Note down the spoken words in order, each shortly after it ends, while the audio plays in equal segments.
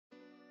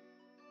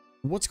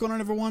What's going on,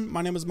 everyone?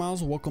 My name is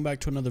Miles. Welcome back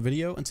to another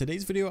video. In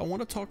today's video, I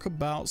want to talk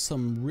about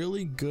some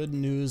really good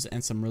news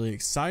and some really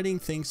exciting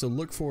things to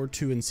look forward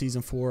to in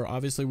season 4.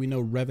 Obviously, we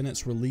know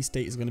Revenant's release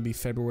date is going to be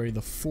February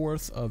the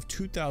 4th of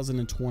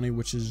 2020,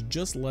 which is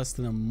just less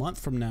than a month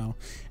from now,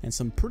 and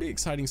some pretty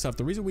exciting stuff.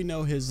 The reason we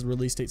know his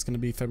release date is going to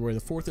be February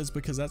the 4th is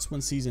because that's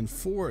when season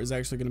 4 is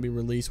actually going to be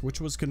released,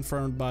 which was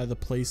confirmed by the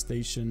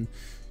PlayStation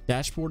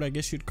dashboard, I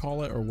guess you'd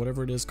call it, or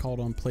whatever it is called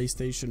on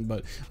PlayStation.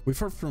 But we've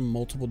heard from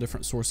multiple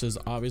different sources.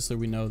 Obviously,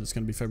 we know that's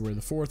going to be February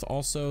the 4th.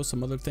 Also,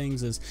 some other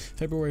things is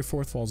February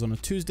 4th falls on a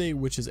Tuesday,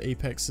 which is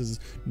Apex's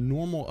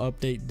normal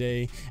update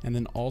day. And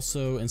then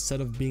also,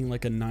 instead of being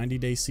like a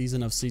 90-day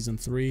season of season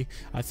 3,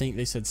 I think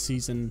they said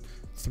season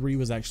 3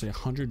 was actually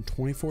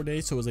 124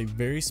 days. So it was a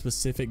very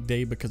specific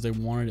day because they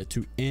wanted it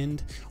to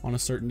end on a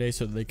certain day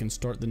so that they can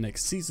start the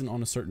next season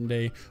on a certain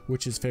day,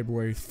 which is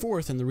February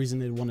 4th. And the reason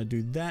they want to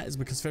do that is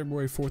because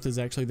February 4th is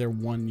actually their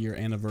 1-year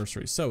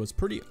anniversary. So it's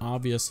pretty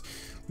obvious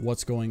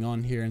what's going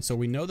on here. And so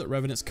we know that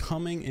Revenant's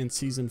coming in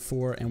season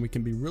 4, and we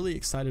can be really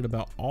excited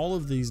about all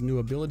of these new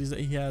abilities that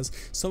he has.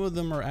 Some of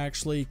them are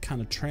actually kind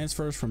of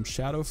transfers from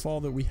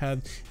Shadowfall that we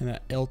had in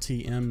that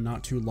LTM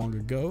not too long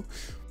ago.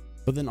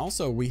 But then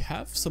also we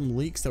have some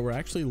leaks that were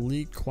actually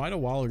leaked quite a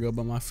while ago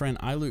by my friend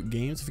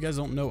iLootGames. If you guys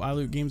don't know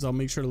iLootGames, I'll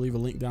make sure to leave a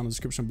link down in the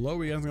description below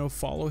where you guys can go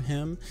follow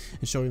him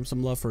and show him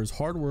some love for his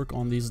hard work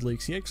on these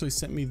leaks. He actually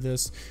sent me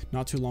this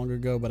not too long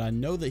ago, but I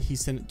know that he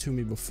sent it to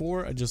me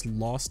before. I just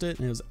lost it,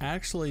 and it was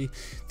actually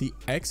the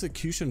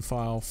execution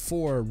file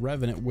for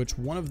Revenant, which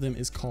one of them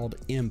is called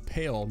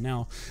Impale.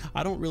 Now,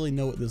 I don't really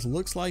know what this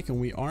looks like,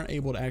 and we aren't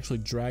able to actually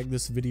drag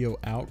this video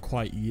out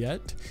quite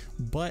yet,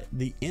 but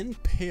the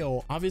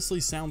Impale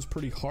obviously sounds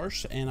pretty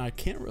harsh, and I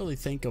can't really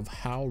think of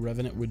how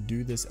Revenant would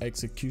do this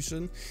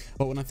execution.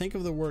 But when I think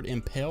of the word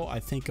impale, I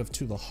think of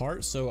to the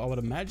heart, so I would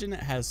imagine it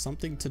has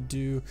something to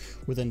do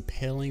with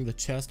impaling the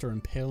chest or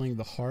impaling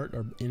the heart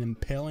or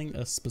impaling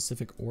a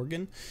specific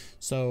organ.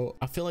 So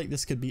I feel like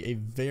this could be a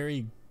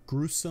very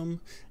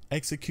gruesome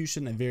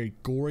execution, a very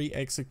gory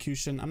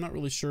execution. I'm not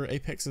really sure.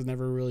 Apex has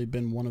never really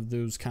been one of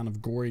those kind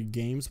of gory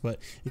games, but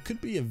it could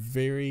be a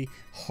very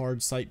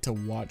hard sight to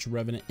watch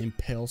Revenant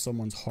impale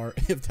someone's heart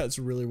if that's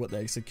really what the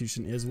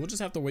execution is. We'll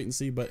just have to wait and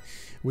see, but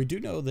we do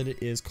know that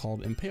it is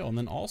called Impale. And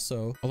then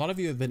also, a lot of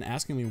you have been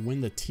asking me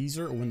when the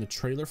teaser or when the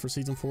trailer for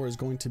season 4 is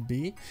going to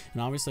be,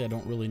 and obviously I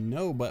don't really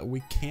know, but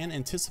we can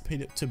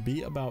anticipate it to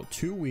be about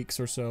 2 weeks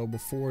or so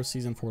before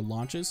season 4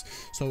 launches.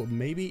 So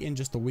maybe in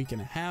just a week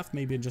and a half,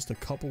 maybe in just a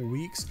couple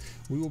weeks,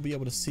 we will be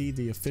able to see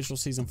the official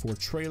season 4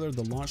 trailer,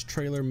 the launch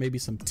trailer, maybe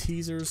some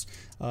teasers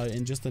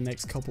in just the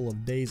next couple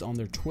of days on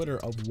their Twitter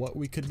of what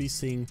we could be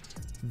seeing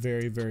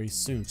very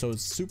soon. So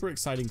it's super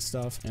exciting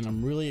stuff, and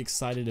I'm really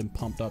excited and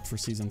pumped up for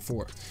season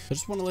 4. I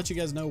just want to let you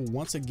guys know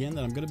once again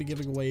that I'm going to be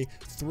giving away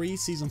 3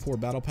 season 4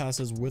 battle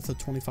passes with a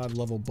 25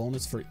 level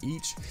bonus for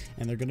each,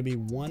 and they're going to be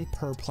 1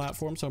 per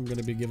platform. So I'm going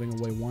to be giving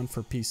away 1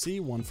 for PC,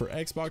 1 for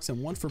Xbox,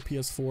 and 1 for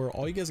PS4.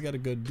 All you guys got to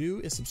go do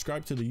is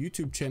subscribe to the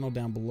YouTube channel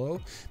down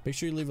below. Make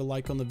sure you leave a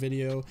like on the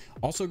video.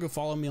 Also, go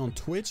follow me on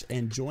Twitch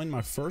and join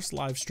my first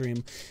live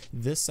stream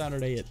this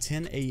Saturday at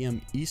 10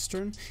 a.m.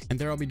 Eastern, and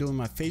there I'll be doing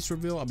my face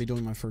reveal. I'll be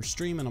doing my first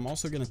stream, and I'm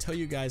also going to tell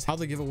you guys how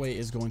the giveaway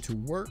is going to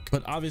work.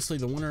 But obviously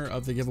the winner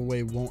of the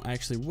giveaway won't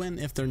actually win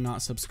if they're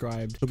not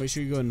subscribed, so make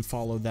sure you go ahead and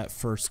follow that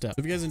first step.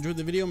 If you guys enjoyed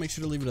the video, make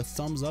sure to leave it a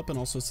thumbs up and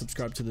also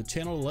subscribe to the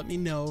channel to let me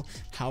know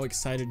how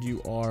excited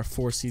you are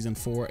for season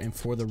 4 and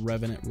for the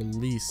Revenant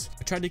release.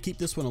 I tried to keep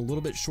this one a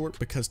little bit short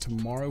because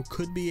tomorrow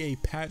could be a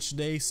patch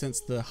day since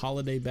the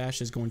holiday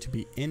bash is going to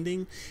be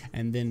ending,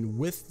 and then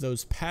with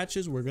those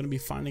patches we're going to be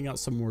finding out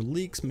some more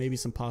leaks, maybe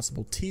some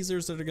possible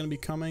teasers that are going to be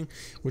coming,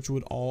 which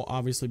would all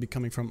obviously be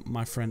coming from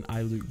my friend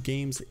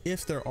iLootGames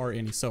if there are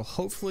any. So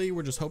hopefully,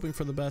 we're just hoping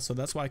for the best, so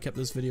that's why I kept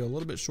this video a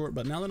little bit short.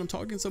 But now that I'm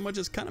talking so much,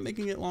 it's kind of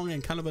making it long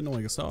and kind of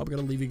annoying, so I'm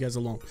going to leave you guys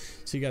alone.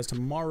 See you guys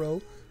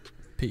tomorrow.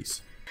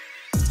 Peace.